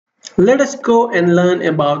Let us go and learn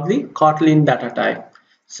about the Kotlin data type.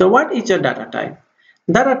 So what is a data type?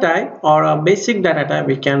 Data type, or a basic data type,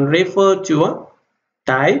 we can refer to a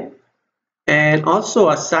type and also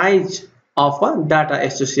a size of a data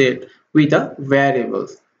associated with a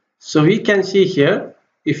variables. So we can see here,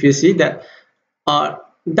 if you see that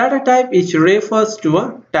data type is refers to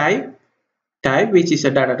a type which is a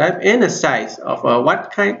data type, and a size of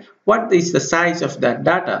what is the size of that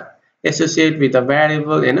data associated with a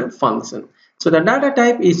variable and a function. So the data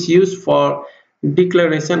type is used for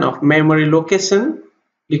declaration of memory location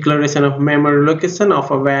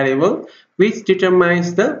of a variable, which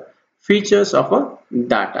determines the features of a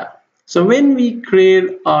data. So when we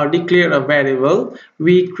create or declare a variable,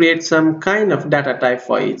 we create some kind of data type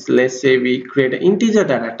for it. Let's say we create an integer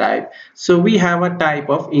data type. So we have a type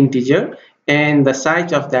of integer and the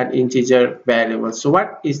size of that integer variable. So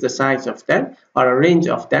what is the size of that, or a range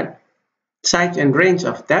of that, size and range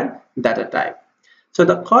of that data type? So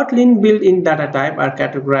the Kotlin built-in data type are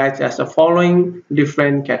categorized as the following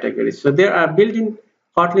different categories. So there are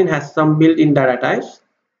Kotlin has some built-in data types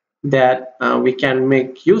that we can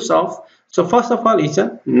make use of. So first of all is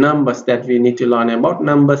a numbers that we need to learn about,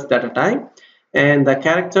 numbers data type, and the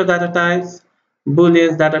character data types,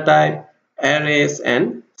 boolean data type, arrays,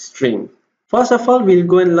 and string. First of all, we'll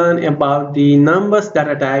go and learn about the numbers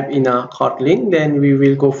data type in a Kotlin. Then we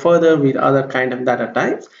will go further with other kind of data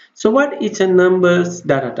types. So what is a numbers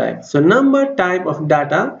data type? So number type of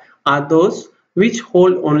data are those which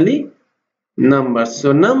hold only numbers.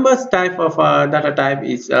 So numbers type of a data type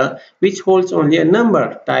is which holds only a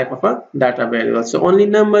number type of a data variable. So only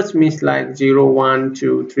numbers means like 0, 1,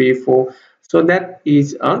 2, 3, 4. So that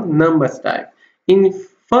is a numbers type. It is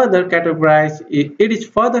further categorized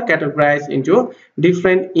into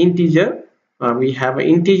different integer. We have an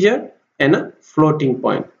integer and a floating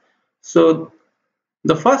point. So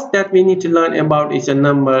the first that we need to learn about is a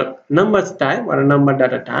numbers type, or a number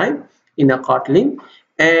data type in a Kotlin,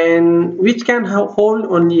 and which can hold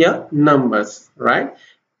only a numbers, right?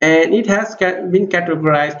 And it has been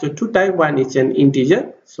categorized to two types. One is an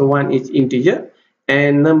integer, so one is integer,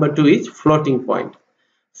 and number two is floating point.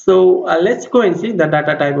 So let's go and see the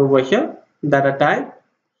data type over here. Data type,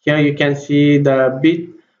 here you can see the bit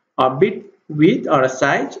width or a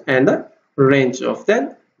size and the range of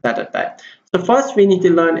that data type. So first we need to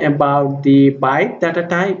learn about the byte data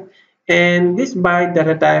type, and this byte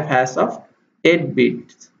data type has of 8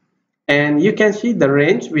 bits, and you can see the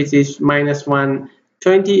range, which is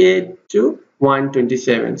 -128 to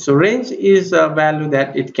 127. So range is a value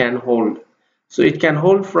that it can hold. So it can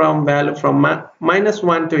hold from value from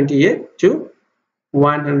 -128 to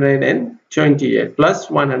 128 plus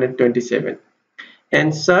 127.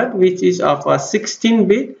 And third, which is of a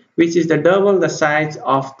 16-bit, which is the double the size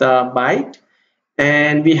of the byte,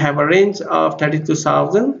 and we have a range of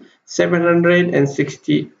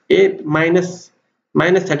 32,768 minus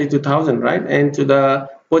 32,000, right, and to the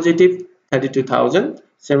positive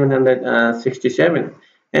 32,767.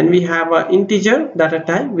 And we have an integer data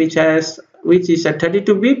type which is a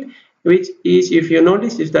 32-bit, which is, if you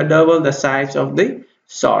notice, is the double the size of the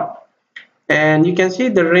sort. And you can see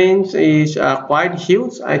the range is quite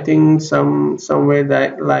huge. I think somewhere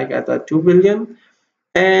that like at the 2 billion.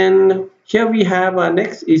 And here we have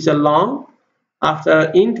next is a long.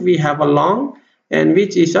 After int we have a long, and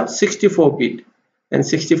which is a 64-bit, and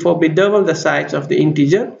 64-bit double the size of the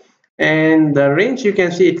integer. And the range, you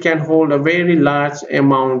can see it can hold a very large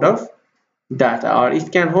amount of data, or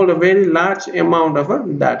it can hold a very large amount of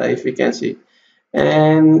data, if you can see.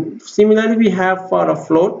 And similarly we have for a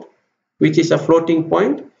float, which is a floating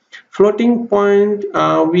point. Floating point,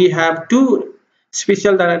 we have two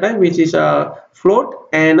special data type, which is a float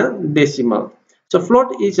and a decimal. So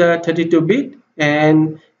float is a 32-bit,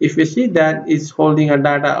 and if you see that is holding a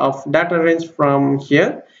data range from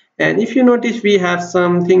here. And if you notice, we have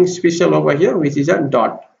something special over here, which is a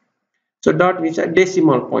dot. So dot is a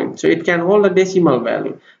decimal point, so it can hold a decimal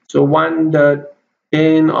value. So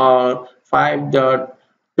 1.10 or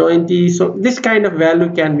 5.20. So this kind of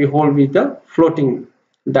value can be held with the floating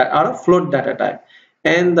that or a float data type.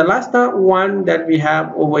 And the last one that we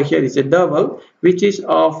have over here is a double, which is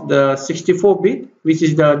of the 64-bit, which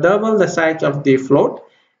is the double the size of the float.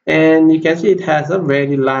 And you can see it has a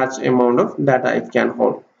very large amount of data it can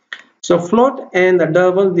hold. So float and the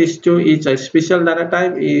double, these two is a special data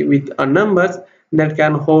type with a numbers that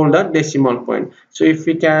can hold a decimal point. So if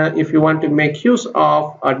you want to make use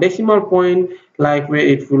of a decimal point, like where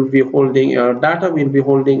it will be holding your data will be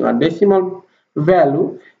holding a decimal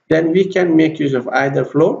value, then we can make use of either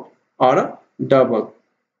float or a double.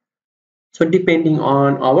 So depending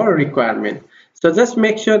on our requirement. So just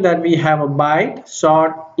make sure that we have a byte,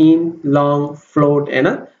 short, int, long, float, and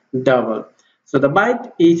a double. So the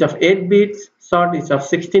byte each of 8 bits, short each of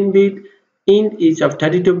 16 bits, int each of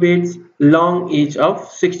 32 bits, long each of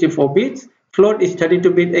 64 bits, float is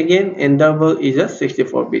 32 bit again, and double is a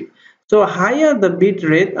 64 bit. So higher the bit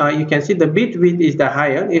rate, you can see the bit width is the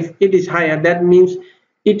higher. If it is higher, that means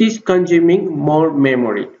it is consuming more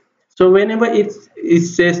memory. So whenever it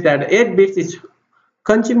says that 8 bits is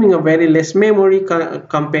consuming a very less memory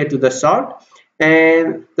compared to the short,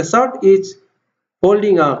 and the short is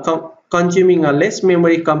holding a consuming a less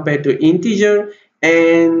memory compared to integer,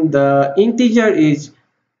 and the integer is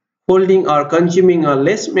holding or consuming a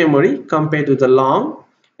less memory compared to the long,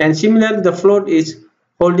 and similarly the float is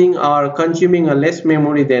holding or consuming a less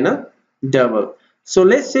memory than a double. So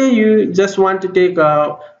let's say you just want to take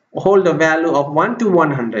a hold a value of 1 to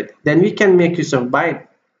 100, then we can make use of byte.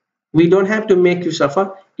 We don't have to make use of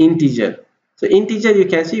a integer. So integer, you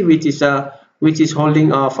can see, which is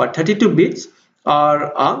holding of 32 bits or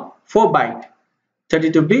a 4 byte,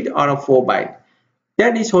 32 bit or a 4 byte,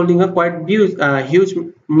 that is holding a quite huge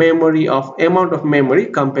memory of amount of memory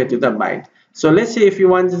compared to the byte. So let's say if you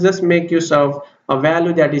want to just make use of a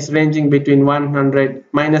value that is ranging between 100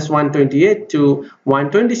 minus 128 to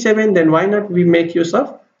 127, then why not we make use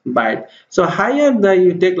of byte. So higher the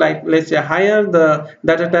you take, like let's say higher the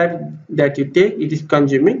data type that you take, it is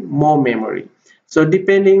consuming more memory. So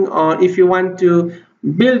depending on if you want to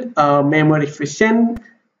build a memory efficient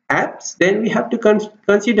apps, then we have to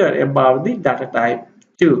consider about the data type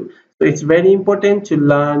too. So it's very important to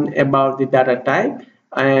learn about the data type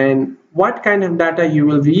and what kind of data you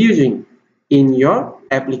will be using in your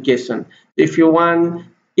application. If you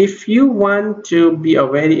want to be a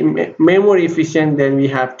very memory efficient, then we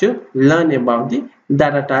have to learn about the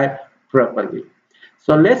data type properly.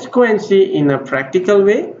 So let's go and see in a practical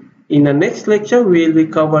way. In the next lecture, we will be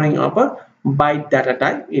covering up a byte data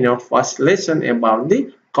type in our first lesson about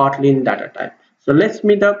the Kotlin data type. So let's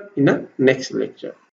meet up in the next lecture.